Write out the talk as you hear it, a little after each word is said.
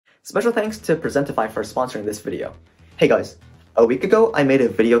Special thanks to Presentify for sponsoring this video. Hey guys, a week ago I made a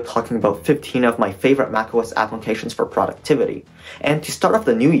video talking about 15 of my favorite macOS applications for productivity, and to start off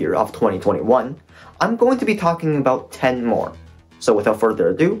the new year of 2021, I'm going to be talking about 10 more. So without further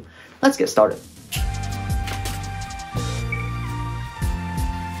ado, let's get started.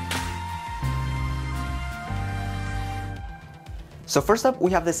 So first up, we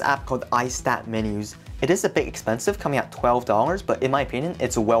have this app called iStat Menus. It is a bit expensive, coming at $12, but in my opinion,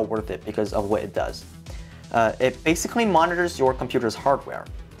 it's well worth it because of what it does. It basically monitors your computer's hardware.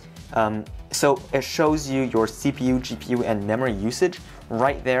 So it shows you your CPU, GPU, and memory usage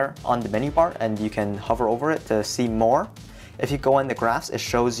right there on the menu bar, and you can hover over it to see more. If you go in the graphs, it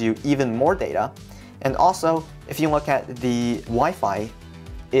shows you even more data. And also, if you look at the Wi-Fi,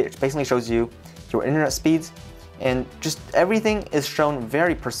 it basically shows you your internet speeds, and just everything is shown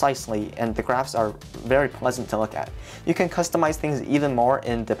very precisely, and the graphs are very pleasant to look at. You can customize things even more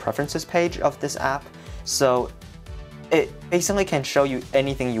in the preferences page of this app, so it basically can show you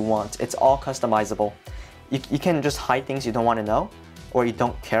anything you want. It's all customizable. You can just hide things you don't want to know or you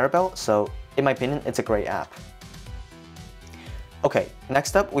don't care about, so in my opinion, it's a great app. Okay,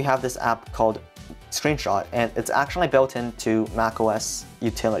 next up we have this app called Screenshot, and it's actually built into macOS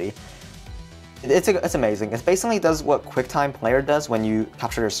utility. It's amazing. It basically does what QuickTime Player does when you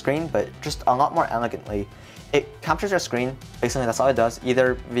capture your screen, but just a lot more elegantly. It captures your screen, basically that's all it does,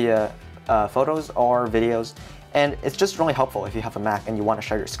 either via photos or videos, and it's just really helpful if you have a Mac and you want to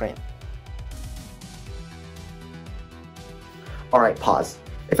share your screen. Alright, pause.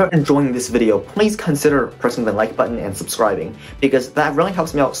 If you're enjoying this video, please consider pressing the like button and subscribing, because that really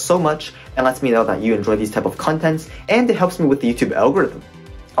helps me out so much and lets me know that you enjoy these type of contents, and it helps me with the YouTube algorithm.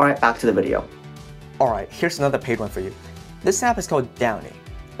 Alright, back to the video. Alright, here's another paid one for you. This app is called Downy,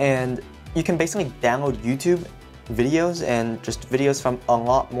 and you can basically download YouTube videos and just videos from a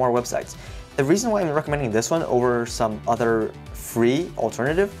lot more websites. The reason why I'm recommending this one over some other free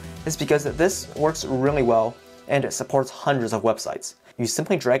alternative is because this works really well and it supports hundreds of websites. You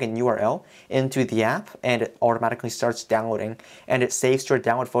simply drag an URL into the app and it automatically starts downloading, and it saves your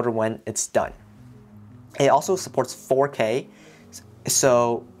download folder when it's done. It also supports 4K,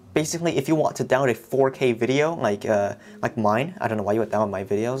 so basically, if you want to download a 4K video, like mine, I don't know why you would download my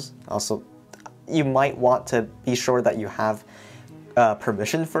videos. Also, you might want to be sure that you have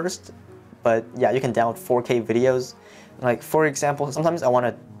permission first. But yeah, you can download 4K videos. Like for example, sometimes I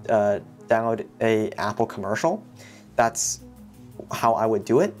want to download a Apple commercial. That's how I would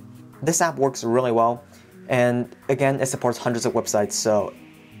do it. This app works really well, and again, it supports hundreds of websites. So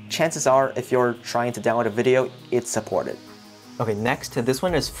chances are, if you're trying to download a video, it's supported. Okay, next, this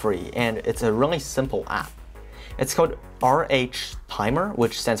one is free, and it's a really simple app. It's called RH Timer,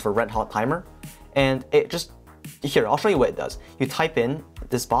 which stands for Red Hot Timer, and it just, here, I'll show you what it does. You type in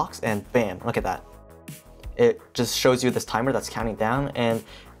this box, and bam, look at that. It just shows you this timer that's counting down, and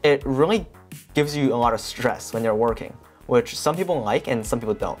it really gives you a lot of stress when you're working, which some people like and some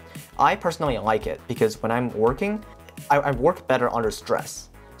people don't. I personally like it, because when I'm working, I work better under stress.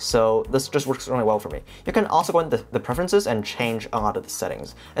 So this just works really well for me. You can also go into the preferences and change a lot of the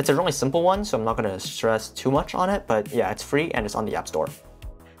settings. It's a really simple one, so I'm not going to stress too much on it, but yeah, it's free and it's on the App Store.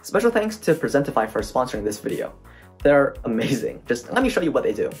 Special thanks to Presentify for sponsoring this video. They're amazing. Just let me show you what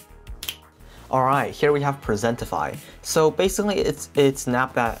they do. Alright, here we have Presentify. So basically it's an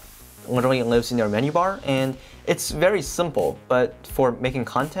app that literally lives in your menu bar, and it's very simple, but for making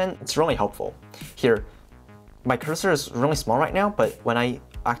content, it's really helpful. Here, my cursor is really small right now, but when I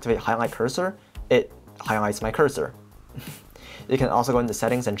activate highlight cursor, it highlights my cursor. You can also go into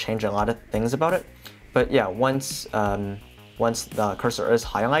settings and change a lot of things about it. But yeah, once the cursor is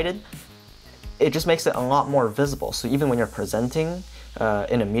highlighted, it just makes it a lot more visible. So even when you're presenting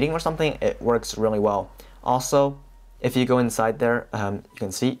in a meeting or something, it works really well. Also, if you go inside there, you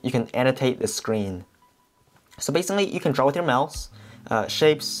can see you can annotate the screen. So basically, you can draw with your mouse,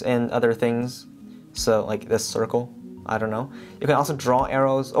 shapes and other things. So like this circle. I don't know. You can also draw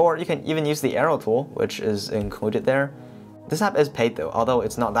arrows, or you can even use the arrow tool, which is included there. This app is paid though, although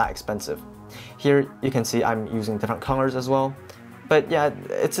it's not that expensive. Here you can see I'm using different colors as well. But yeah,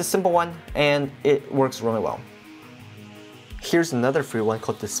 it's a simple one and it works really well. Here's another free one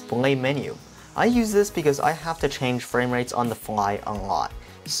called Display Menu. I use this because I have to change frame rates on the fly a lot.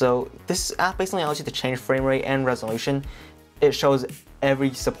 So this app basically allows you to change frame rate and resolution. It shows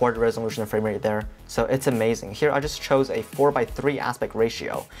every supported resolution and frame rate there, so it's amazing. Here I just chose a 4:3 aspect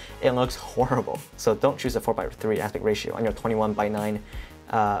ratio. It looks horrible, so don't choose a 4:3 aspect ratio on your 21:9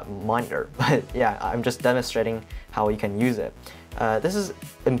 monitor. But yeah, I'm just demonstrating how you can use it. This is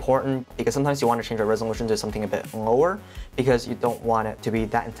important because sometimes you want to change the resolution to something a bit lower because you don't want it to be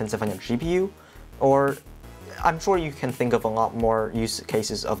that intensive on your GPU, or I'm sure you can think of a lot more use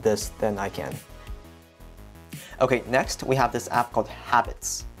cases of this than I can. Okay, next we have this app called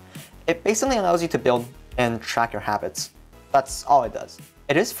Habits. It basically allows you to build and track your habits. That's all it does.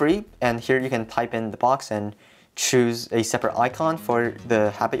 It is free, and here you can type in the box and choose a separate icon for the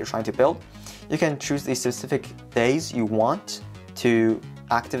habit you're trying to build. You can choose the specific days you want to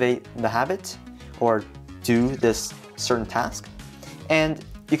activate the habit or do this certain task, and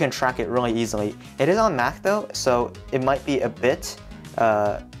you can track it really easily. It is on Mac though, so it might be a bit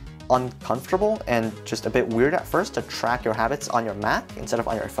uncomfortable and just a bit weird at first to track your habits on your Mac instead of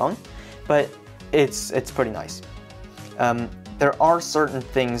on your phone, but it's pretty nice. There are certain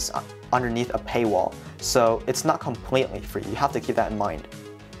things underneath a paywall, so it's not completely free. You have to keep that in mind.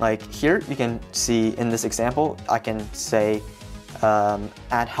 Like here, you can see in this example, I can say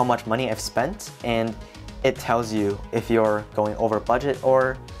add how much money I've spent, and it tells you if you're going over budget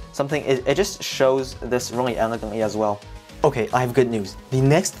or something. It just shows this really elegantly as well. Okay, I have good news. The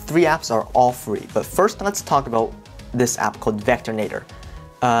next 3 apps are all free, but first let's talk about this app called Vectornator.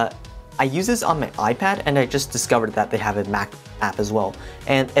 I use this on my iPad, and I just discovered that they have a Mac app as well,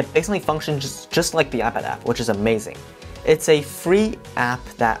 and it basically functions just like the iPad app, which is amazing. It's a free app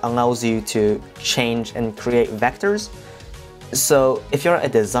that allows you to change and create vectors. So if you're a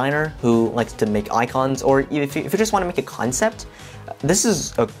designer who likes to make icons, or if you just want to make a concept, this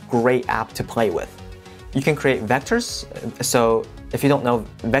is a great app to play with. You can create vectors. So if you don't know,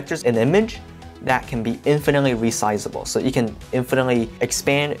 vectors in image that can be infinitely resizable. So you can infinitely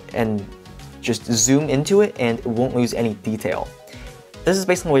expand and just zoom into it, and it won't lose any detail. This is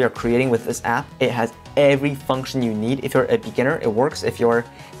basically what you're creating with this app. It has every function you need. If you're a beginner, it works. If you're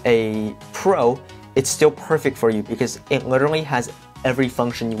a pro, it's still perfect for you because it literally has every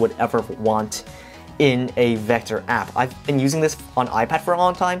function you would ever want in a vector app. I've been using this on iPad for a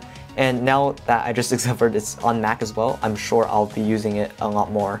long time, and now that I just discovered it's on Mac as well, I'm sure I'll be using it a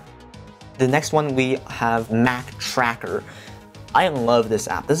lot more. The next one, we have Mac Tracker. I love this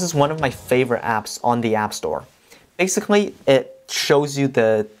app. This is one of my favorite apps on the App Store. Basically, it shows you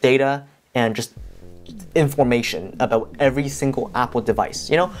the data and just information about every single Apple device.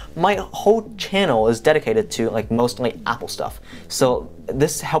 You know, my whole channel is dedicated to like mostly Apple stuff. So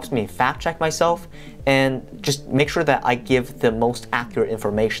this helps me fact check myself and just make sure that I give the most accurate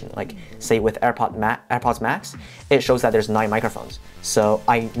information. Like say with AirPods Max, it shows that there's 9 microphones. So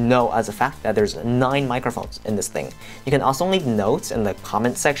I know as a fact that there's 9 microphones in this thing. You can also leave notes in the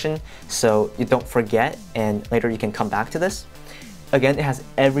comment section so you don't forget, and later you can come back to this. Again, it has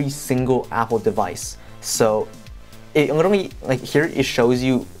every single Apple device. So it literally, like here, it shows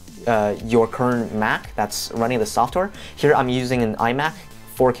you your current Mac that's running the software. Here I'm using an iMac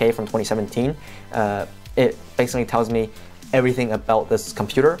 4K from 2017. It basically tells me everything about this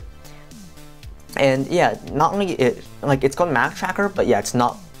computer. And yeah, not only it's called Mac Tracker, but yeah, it's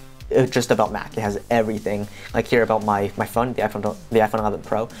not just about Mac. It has everything. Like here about my phone, the iPhone 11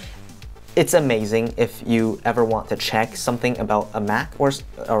 Pro. It's amazing if you ever want to check something about a Mac or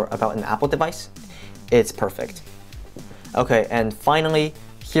about an Apple device. It's perfect. Okay, and finally,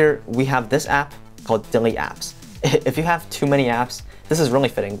 here we have this app called Delete Apps. If you have too many apps, this is really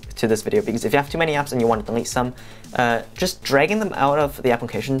fitting to this video, because if you have too many apps and you want to delete some, just dragging them out of the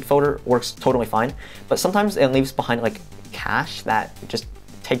application folder works totally fine, but sometimes it leaves behind like cache that just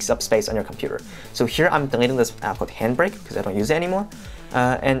takes up space on your computer. So here I'm deleting this app called Handbrake because I don't use it anymore.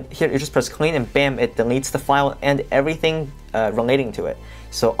 And here you just press clean and bam, it deletes the file and everything relating to it.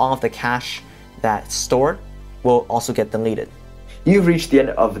 So all of the cache that's stored will also get deleted. You've reached the end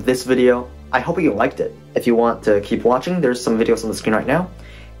of this video. I hope you liked it. If you want to keep watching, there's some videos on the screen right now.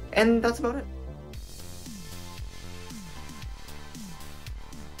 And that's about it.